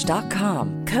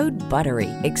bollandbranch.com. Code BUTTERY.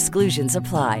 Exclusions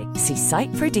apply. See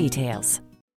site for details.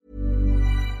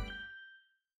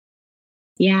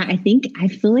 Yeah, I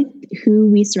feel like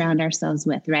who we surround ourselves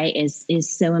with, right, is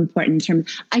so important in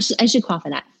terms. I should qualify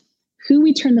that. Who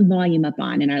we turn the volume up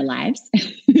on in our lives,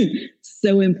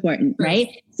 so important, right?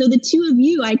 So the two of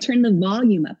you, I turn the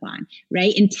volume up on,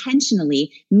 right?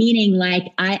 Intentionally, meaning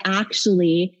like I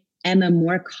actually am a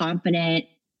more confident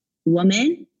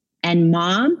woman and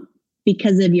mom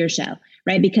because of your show,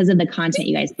 right? Because of the content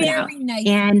you guys put out. Nice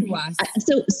and to us.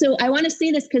 So I want to say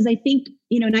this because I think,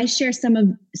 and I share some of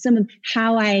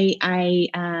how I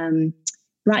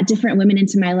brought different women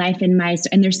into my life and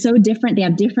they're so different. They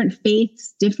have different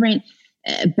faiths, different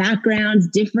backgrounds,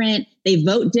 they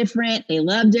vote different, they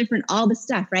love different, all the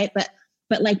stuff, right?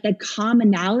 But like the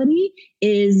commonality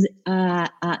is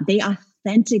they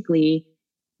authentically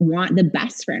want the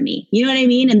best for me. You know what I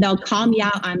mean? And they'll call me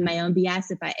out on my own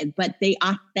BS but they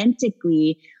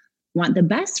authentically want the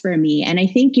best for me. And I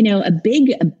think, a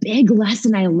big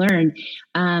lesson I learned,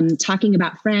 talking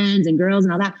about friends and girls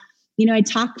and all that, I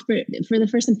talked for the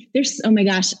first time, oh my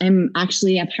gosh, I'm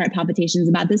actually have heart palpitations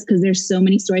about this because there's so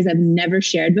many stories I've never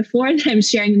shared before that I'm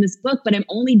sharing in this book, but I'm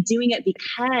only doing it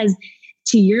because,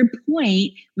 to your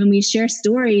point, when we share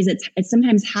stories, it's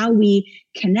sometimes how we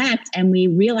connect and we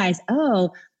realize,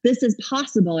 oh, this is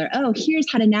possible, or, oh,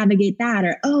 here's how to navigate that,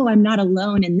 or, oh, I'm not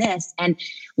alone in this. And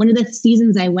one of the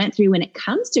seasons I went through when it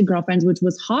comes to girlfriends, which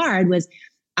was hard, was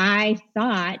I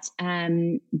thought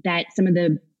that some of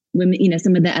the women,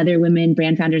 some of the other women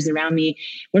brand founders around me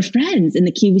were friends in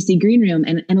the QVC green room.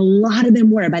 And a lot of them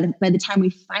were by the time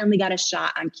we finally got a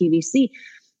shot on QVC.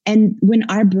 And when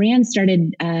our brand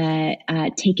started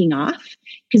taking off,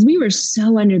 because we were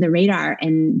so under the radar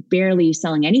and barely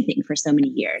selling anything for so many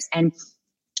years. And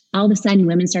all of a sudden,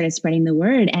 women started spreading the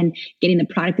word and getting the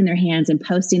product in their hands and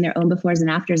posting their own befores and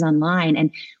afters online.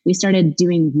 And we started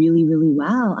doing really, really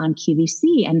well on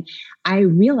QVC. And I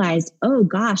realized, oh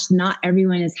gosh, not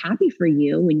everyone is happy for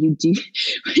you when you do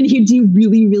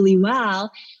really, really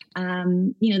well.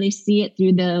 They see it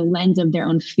through the lens of their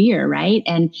own fear, right?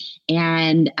 And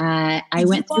I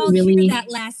went through really that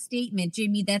last statement,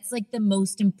 Jamie. That's like the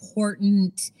most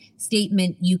important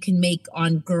statement you can make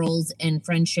on girls and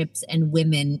friendships and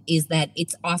women, is that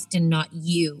it's often not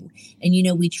you. And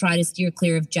we try to steer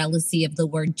clear of jealousy, of the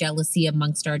word jealousy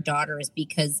amongst our daughters,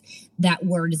 because that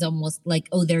word is almost like,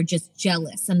 oh, they're just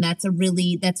jealous, and that's a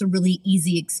really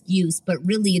easy excuse. But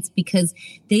really, it's because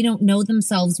they don't know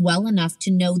themselves well enough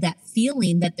to know that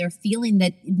feeling that they're feeling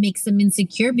that makes them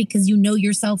insecure, because you know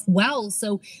yourself well.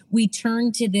 So we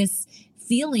turn to this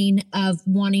feeling of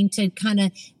wanting to kind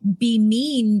of be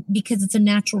mean because it's a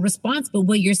natural response. But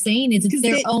what you're saying is it's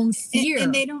their own fear.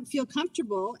 And they don't feel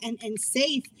comfortable and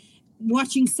safe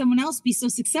watching someone else be so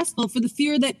successful, for the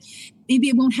fear that maybe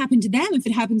it won't happen to them if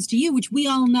it happens to you, which we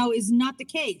all know is not the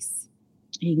case.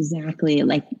 Exactly.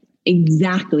 Like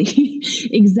Exactly.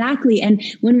 Exactly. And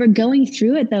when we're going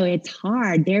through it, though, it's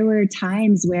hard. There were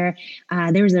times where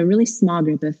there was a really small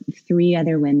group of 3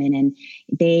 other women, and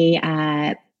they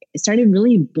started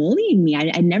really bullying me.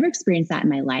 I'd never experienced that in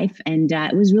my life. And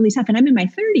it was really tough. And I'm in my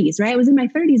 30s, right? I was in my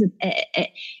 30s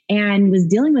and was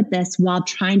dealing with this while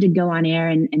trying to go on air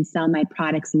and sell my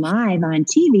products live on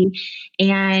TV.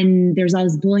 And there's all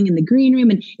this bullying in the green room.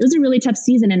 And it was a really tough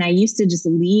season. And I used to just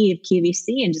leave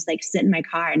QVC and just like sit in my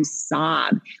car and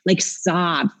sob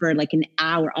for like an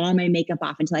hour, all my makeup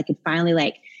off, until I could finally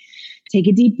like take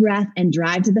a deep breath and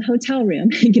drive to the hotel room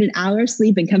and get an hour of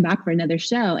sleep and come back for another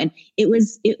show. And it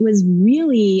was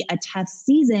really a tough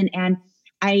season. And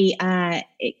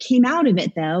it came out of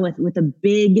it though with a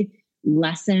big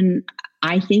lesson,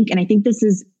 I think. And I think this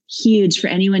is huge for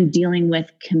anyone dealing with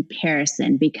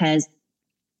comparison, because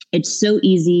it's so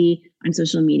easy on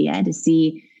social media to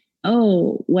see,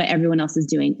 what everyone else is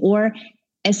doing, or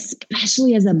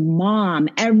especially as a mom,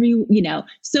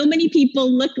 so many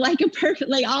people look like a perfect,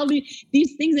 like all these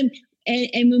things.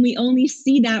 And when we only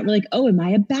see that, we're like, am I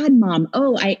a bad mom?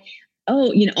 All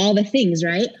the things,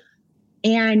 right?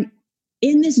 And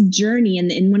in this journey,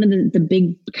 and in one of the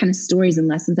big kind of stories and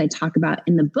lessons I talk about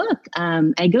in the book,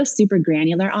 I go super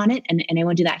granular on it, and I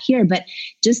won't do that here, but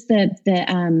just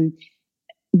the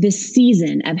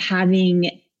season of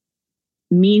having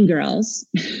mean girls,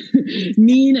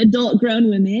 mean adult grown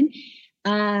women,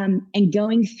 and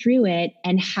going through it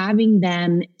and having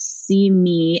them see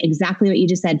me, exactly what you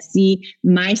just said, see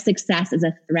my success as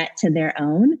a threat to their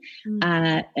own,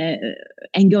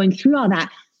 and going through all that.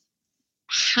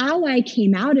 How I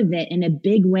came out of it in a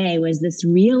big way was this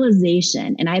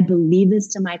realization, and I believe this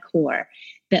to my core,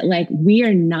 that like, we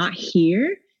are not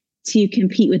here to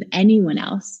compete with anyone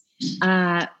else.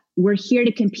 We're here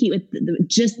to compete with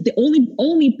the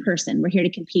only person we're here to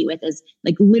compete with is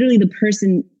like literally the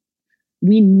person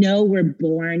we know we're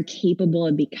born capable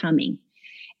of becoming.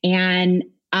 And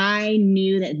I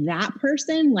knew that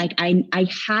person, like I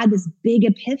had this big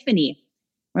epiphany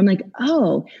where I'm like,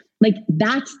 like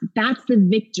that's the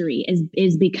victory,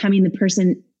 is becoming the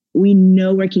person we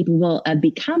know we're capable of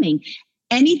becoming.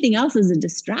 Anything else is a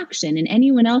distraction, and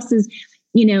anyone else is,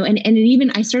 and even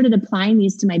I started applying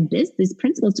these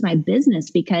principles to my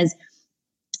business, because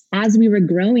as we were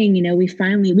growing,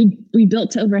 we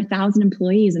built to over 1,000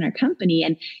 employees in our company,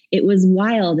 and it was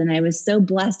wild. And I was so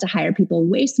blessed to hire people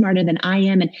way smarter than I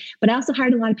am. But I also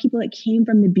hired a lot of people that came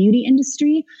from the beauty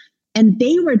industry, and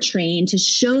they were trained to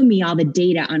show me all the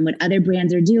data on what other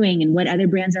brands are doing and what other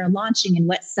brands are launching and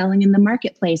what's selling in the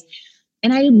marketplace.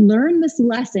 And I learned this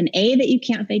lesson, A, that you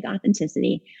can't fake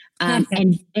authenticity.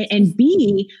 And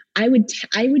B, I would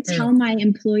tell my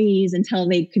employees until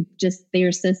they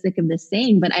were so sick of this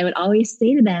saying, but I would always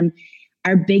say to them,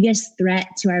 our biggest threat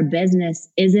to our business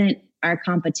isn't our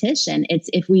competition. It's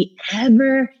if we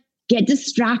ever get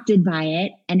distracted by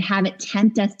it and have it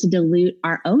tempt us to dilute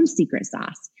our own secret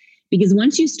sauce. Because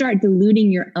once you start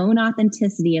diluting your own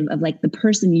authenticity of like the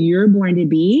person you're born to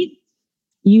be,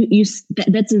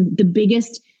 that's the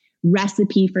biggest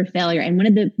recipe for failure. And one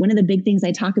of the big things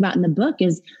I talk about in the book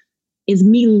is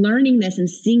me learning this and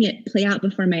seeing it play out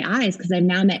before my eyes, because I've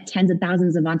now met tens of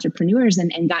thousands of entrepreneurs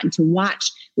and gotten to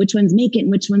watch which ones make it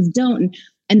and which ones don't.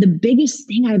 And the biggest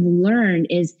thing I've learned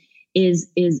is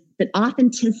that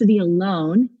authenticity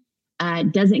alone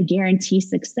doesn't guarantee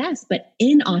success, but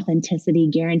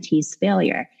inauthenticity guarantees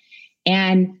failure.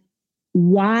 And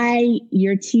why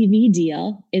your TV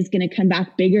deal is going to come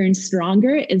back bigger and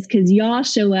stronger is because y'all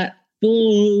show up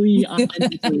fully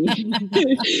authentically.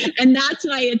 And that's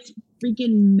why it's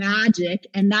freaking magic.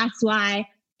 And that's why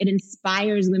it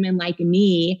inspires women like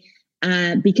me,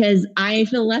 because I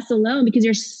feel less alone, because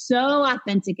you're so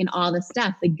authentic in all the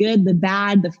stuff, the good, the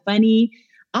bad, the funny,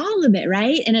 all of it.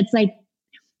 Right. And it's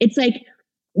like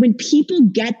when people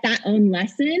get that own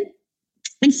lesson,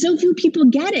 and so few people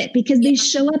get it because they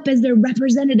show up as their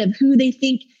representative, who they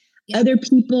think other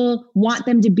people want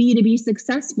them to be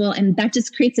successful. And that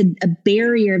just creates a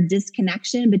barrier of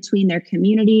disconnection between their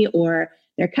community or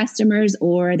their customers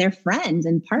or their friends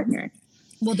and partner.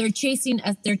 Well, they're chasing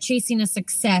a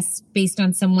success based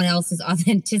on someone else's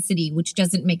authenticity, which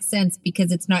doesn't make sense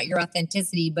because it's not your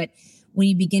authenticity. But when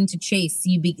you begin to chase,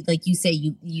 like you say,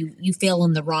 you fail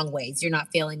in the wrong ways. You're not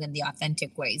failing in the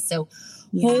authentic ways. So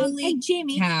holy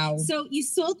Jamie, cow. So you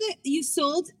sold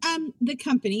the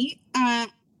company.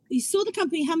 You sold the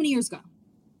company how many years ago?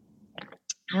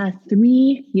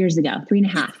 3 years ago,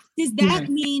 3.5. Does that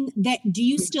mean that, do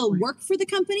you still work for the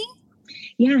company?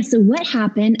 Yeah. So what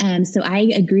happened? So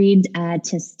I agreed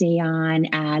to stay on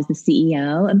as the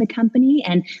CEO of the company,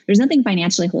 and there's nothing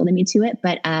financially holding me to it,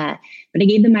 but I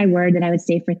gave them my word that I would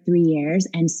stay for 3 years,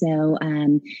 and so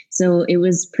it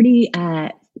was pretty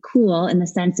cool in the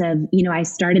sense of, you know, I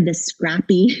started this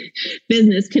scrappy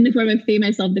business, couldn't afford to pay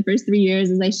myself the first 3 years,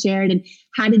 as I shared, and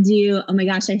had to do. Oh my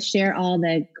gosh, I share all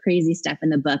the crazy stuff in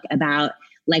the book about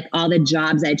like all the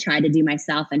jobs I tried to do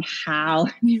myself and how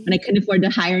when I couldn't afford to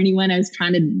hire anyone, I was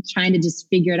trying to just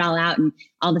figure it all out and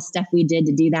all the stuff we did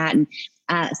to do that. And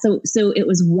so it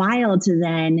was wild to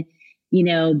then, you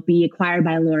know, be acquired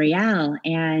by L'Oreal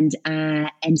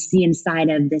and see inside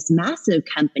of this massive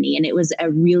company. And it was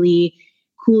a really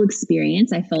cool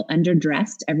experience. I felt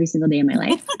underdressed every single day of my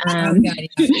life. But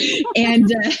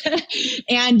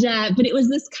it was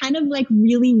this kind of like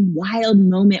really wild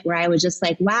moment where I was just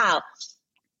like, wow.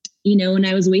 You know, when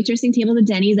I was waitressing tables at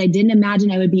Denny's, I didn't imagine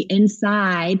I would be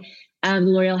inside of the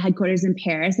L'Oreal headquarters in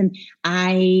Paris. And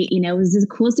it was the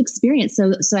coolest experience.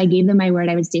 So I gave them my word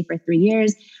I would stay for 3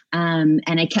 years. And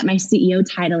I kept my CEO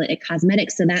title at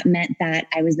Cosmetics. So that meant that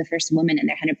I was the first woman in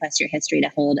their 100+ year history to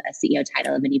hold a CEO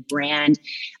title of any brand,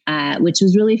 which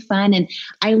was really fun. And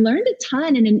I learned a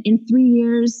ton. And in 3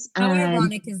 years. How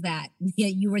ironic is that? Yeah,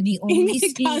 you were the only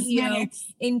CEO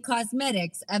in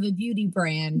cosmetics of a beauty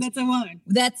brand. That's a woman.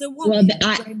 Well,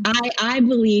 I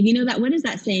believe, you know, that, what is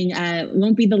that saying?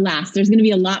 Won't be the last. There's going to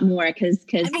be a lot more because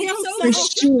for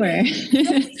sure.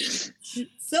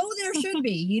 So there should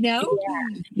be, you know?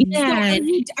 Yeah. So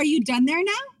are you done there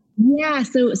now? Yeah.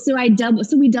 So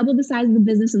we doubled the size of the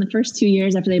business in the first 2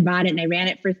 years after they bought it, and I ran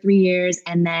it for 3 years.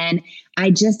 And then I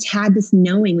just had this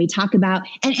knowing. We talk about,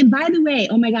 and by the way,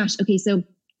 oh my gosh. Okay. So,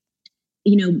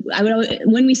 you know,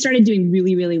 when we started doing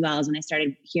really, really well is when I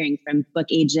started hearing from book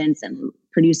agents and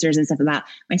producers and stuff about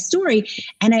my story.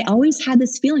 And I always had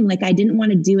this feeling like I didn't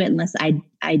want to do it unless I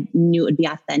knew it would be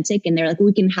authentic. And they're like,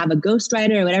 we can have a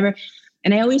ghostwriter or whatever.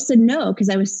 And I always said no, because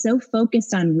I was so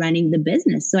focused on running the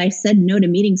business. So I said no to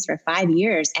meetings for 5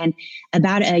 years. And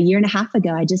about a year and a half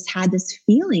ago, I just had this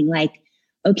feeling like,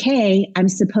 okay, I'm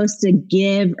supposed to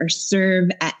give or serve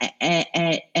at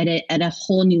a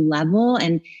whole new level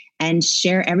and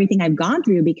share everything I've gone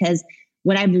through, because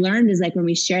what I've learned is like when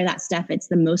we share that stuff, it's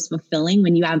the most fulfilling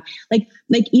when you have like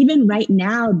even right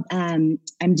now, I'm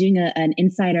doing an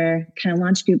insider kind of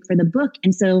launch group for the book.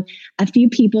 And so a few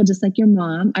people, just like your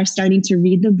mom, are starting to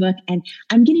read the book, and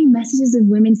I'm getting messages of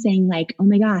women saying like, oh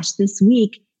my gosh, this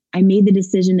week I made the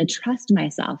decision to trust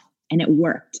myself and it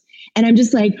worked. And I'm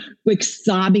just like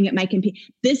sobbing at my computer.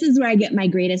 This is where I get my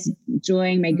greatest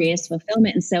joy, my greatest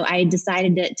fulfillment. And so I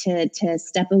decided to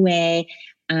step away.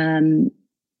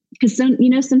 Because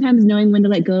sometimes knowing when to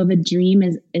let go of a dream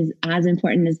is as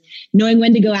important as knowing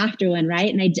when to go after one,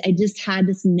 right? And I just had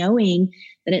this knowing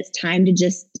that it's time to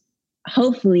just,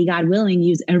 hopefully, God willing,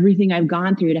 use everything I've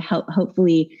gone through to help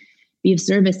hopefully be of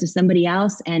service to somebody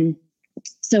else. And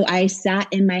so I sat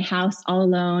in my house all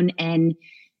alone and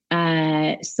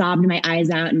sobbed my eyes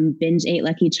out and binge ate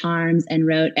Lucky Charms and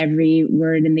wrote every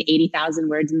word in the 80,000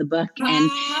 words in the book. And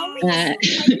are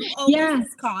you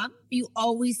always calm? You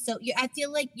always I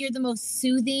feel like you're the most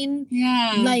soothing.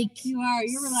 Yeah, like you are.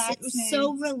 You're relaxing.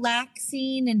 So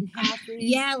relaxing and happy.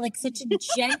 Yeah, like such a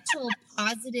gentle,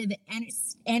 positive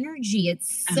energy.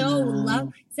 It's so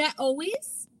love. Is that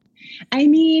always? I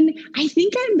mean, I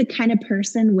think I'm the kind of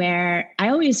person where I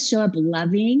always show up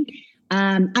loving.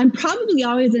 I'm probably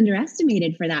always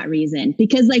underestimated for that reason,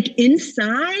 because like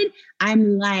inside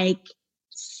I'm like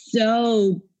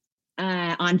so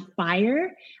on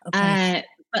fire. Okay.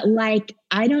 But like,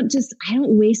 I don't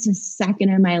waste a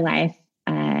second of my life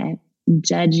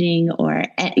judging or,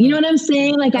 you know what I'm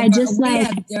saying? Like, I just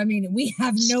we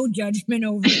have no judgment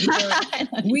over here.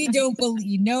 We don't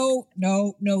believe, no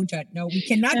judge. No, we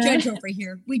cannot judge over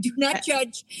here. We do not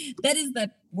judge. That is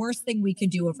the worst thing we could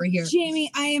do over here. Jamie,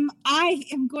 I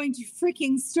am going to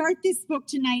freaking start this book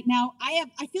tonight. Now, I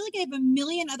feel like I have a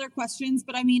million other questions,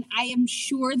 but I mean, I am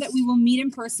sure that we will meet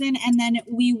in person, and then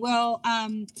we will.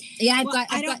 I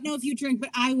don't know if you drink,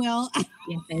 but I will.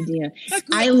 Yes, I do.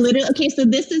 I literally. Okay, so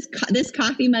this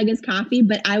coffee mug is coffee,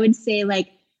 but I would say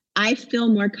like I fill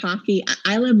more coffee.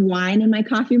 I love wine in my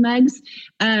coffee mugs.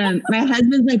 My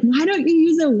husband's like, why don't you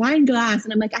use a wine glass?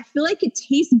 And I'm like, I feel like it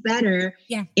tastes better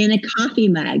in a coffee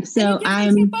mug. So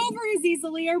I'm tip over as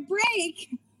easily or break.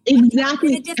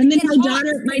 Exactly. And then my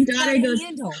daughter goes,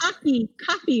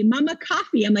 coffee, mama,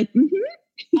 coffee. I'm like,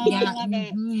 Oh, I love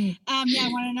it.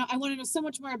 I want to know so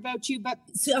much more about you, but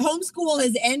so homeschool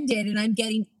has ended and I'm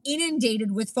getting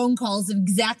inundated with phone calls of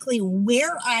exactly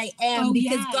where I am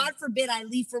because God forbid I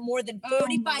leave for more than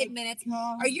 45 minutes.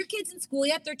 Are your kids in school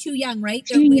yet? They're too young, right?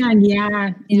 Too young,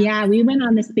 yeah. We went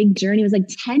on this big journey. It was like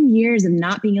 10 years of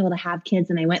not being able to have kids.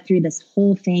 And I went through this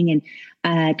whole thing and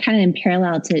kind of in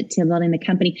parallel to building the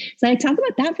company. So I talk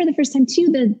about that for the first time too,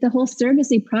 the whole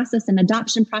servicing process and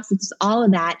adoption process, all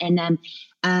of that.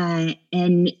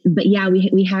 But yeah,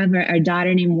 we have our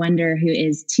daughter named Wonder, who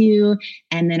is 2,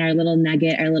 and then our little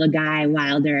nugget, our little guy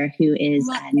Wilder, who is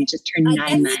just turned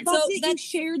 9 months. So that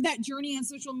shared that journey on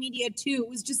social media too. It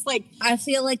was just like, I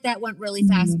feel like that went really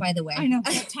fast, by the way. I know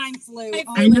that time flew.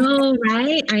 I know,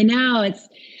 right? I know, it's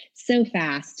so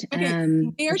fast.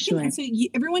 Okay. Sure. So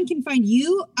everyone can find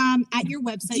you at your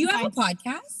website. Do you have a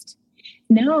podcast?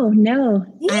 No.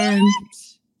 What?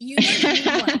 You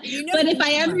know but if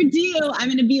I ever do, I'm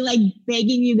going to be like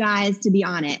begging you guys to be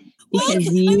on it. Because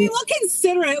we'll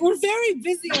consider it. We're very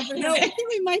busy over here. I think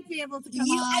we might be able to come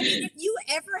on. I mean, if you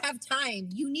ever have time,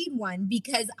 you need one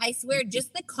because I swear,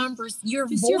 just the your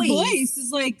voice is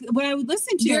like what I would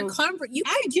listen to. Your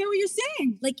I get what you're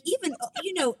saying. Like even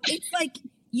it's like.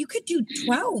 You could do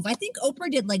 12. I think Oprah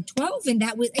did like 12, and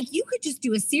that was like you could just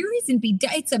do a series and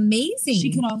it's amazing. She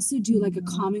can also do like a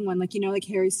calming one, like like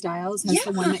Harry Styles has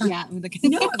the one that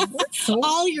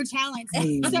all your talents.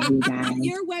 So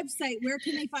your website, where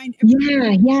can they find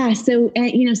everything? Yeah. So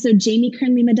so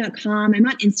JamieKernLima.com. I'm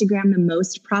on Instagram the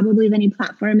most probably of any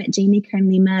platform at Jamie Kern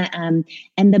Lima.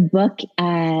 And the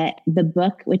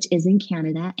book, which is in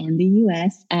Canada and the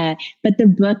US, but the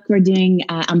book we're doing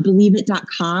on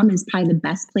BelieveIt.com is probably the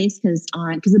best place because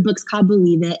the book's called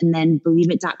Believe It, and then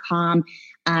BelieveIt.com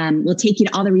will take you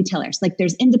to all the retailers. Like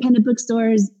there's independent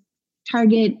bookstores,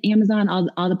 Target, Amazon,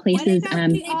 all the places.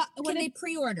 Can they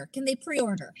pre-order?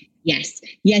 Yes,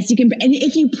 you can. And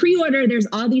if you pre-order, there's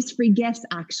all these free gifts,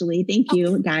 actually. Thank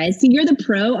you, guys. See, you're the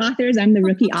pro authors. I'm the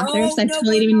rookie author.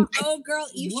 So girl,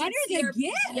 what are the gifts?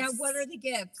 Yeah, what are the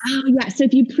gifts? Oh, yeah. So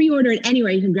if you pre-order it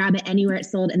anywhere, you can grab it anywhere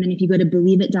it's sold. And then if you go to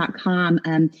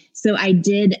BelieveIt.com, so I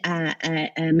did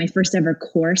my first ever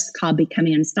course called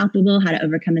Becoming Unstoppable, How to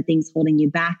Overcome the Things Holding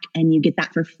You Back. And you get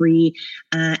that for free.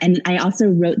 And I also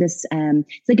wrote this,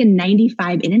 it's like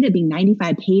it ended up being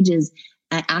 95 pages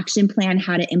action plan,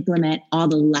 how to implement all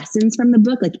the lessons from the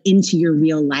book, like into your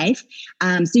real life.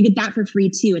 So you get that for free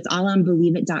too. It's all on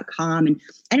BelieveIt.com.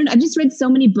 And I've just read so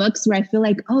many books where I feel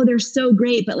like, oh, they're so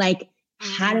great, but like,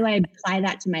 how do I apply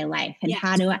that to my life? And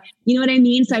how do I, you know what I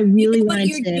mean? So I really wanted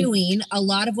to. What you're doing, a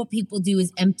lot of what people do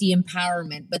is empty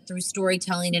empowerment, but through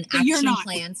storytelling and action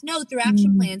plans. No, through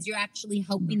action plans, you're actually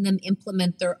helping them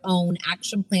implement their own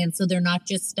action plan. So they're not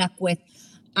just stuck with,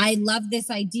 I love this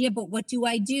idea, but what do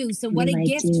I do? So what a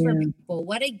gift for people.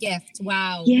 What a gift.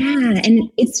 Wow. Yeah. And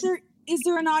is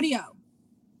there an audio?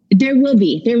 There will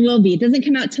be. It doesn't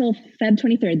come out till Feb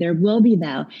 23rd. There will be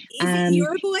though. Is it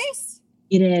your voice?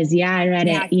 It is. Yeah, I read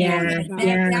it. Yeah.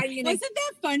 Wasn't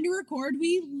that fun to record?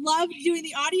 We loved doing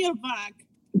the audio book.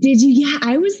 Did you? Yeah,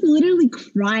 I was literally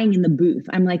crying in the booth.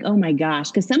 I'm like, oh my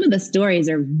gosh, because some of the stories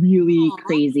are really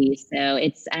crazy. So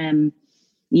it's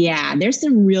there's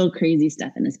some real crazy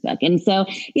stuff in this book. And so,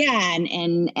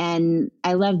 and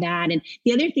I love that. And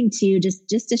the other thing too, just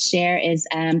to share is,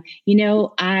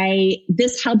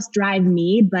 this helps drive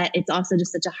me, but it's also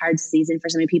just such a hard season for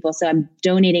so many people. So I'm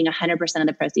donating 100% of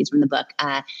the proceeds from the book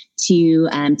to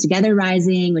Together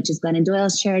Rising, which is Glennon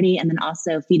Doyle's charity, and then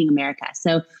also Feeding America.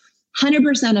 So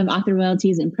 100% of author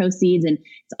royalties and proceeds, and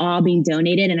it's all being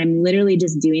donated. And I'm literally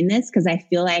just doing this because I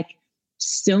feel like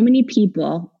so many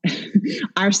people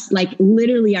are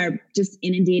just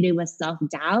inundated with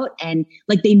self-doubt, and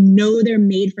like they know they're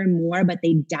made for more, but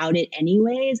they doubt it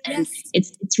anyways. And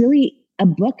it's really a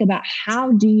book about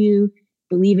how do you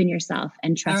believe in yourself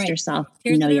and trust yourself.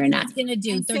 Here's what you're not. Going to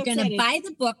do. They're going to buy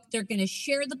the book. They're going to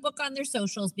share the book on their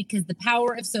socials because the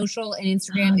power of social and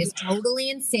Instagram is totally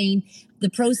insane. The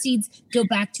proceeds go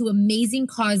back to amazing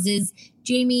causes.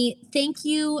 Jamie, thank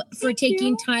you for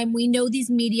taking time. We know these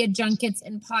media junkets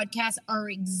and podcasts are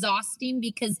exhausting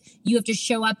because you have to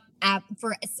show up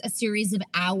for a series of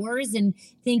hours. And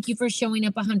thank you for showing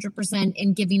up 100%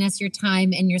 and giving us your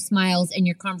time and your smiles and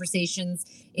your conversations.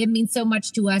 It means so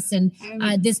much to us. And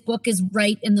this book is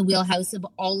right in the wheelhouse of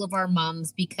all of our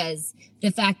moms, because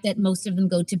the fact that most of them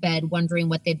go to bed wondering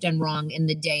what they've done wrong in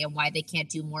the day and why they can't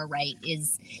do more right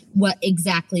is what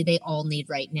exactly they all need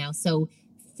right now. So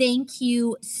thank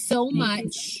you so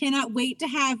much. Cannot wait to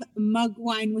have mug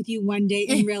wine with you one day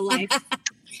in real life.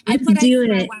 I put ice do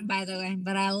in my it. wine, by the way,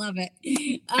 but I love it.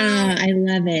 I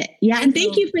love it. Yeah, and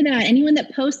thank you for that. Anyone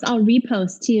that posts, I'll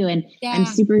repost too, and I'm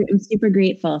super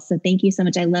grateful. So thank you so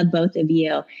much. I love both of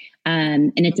you,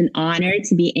 and it's an honor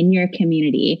to be in your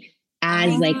community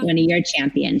as like one of your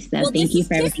champions. So thank you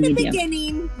for everything you do.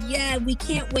 Beginning. Yeah, we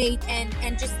can't wait,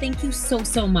 and just thank you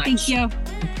so much. Thank you.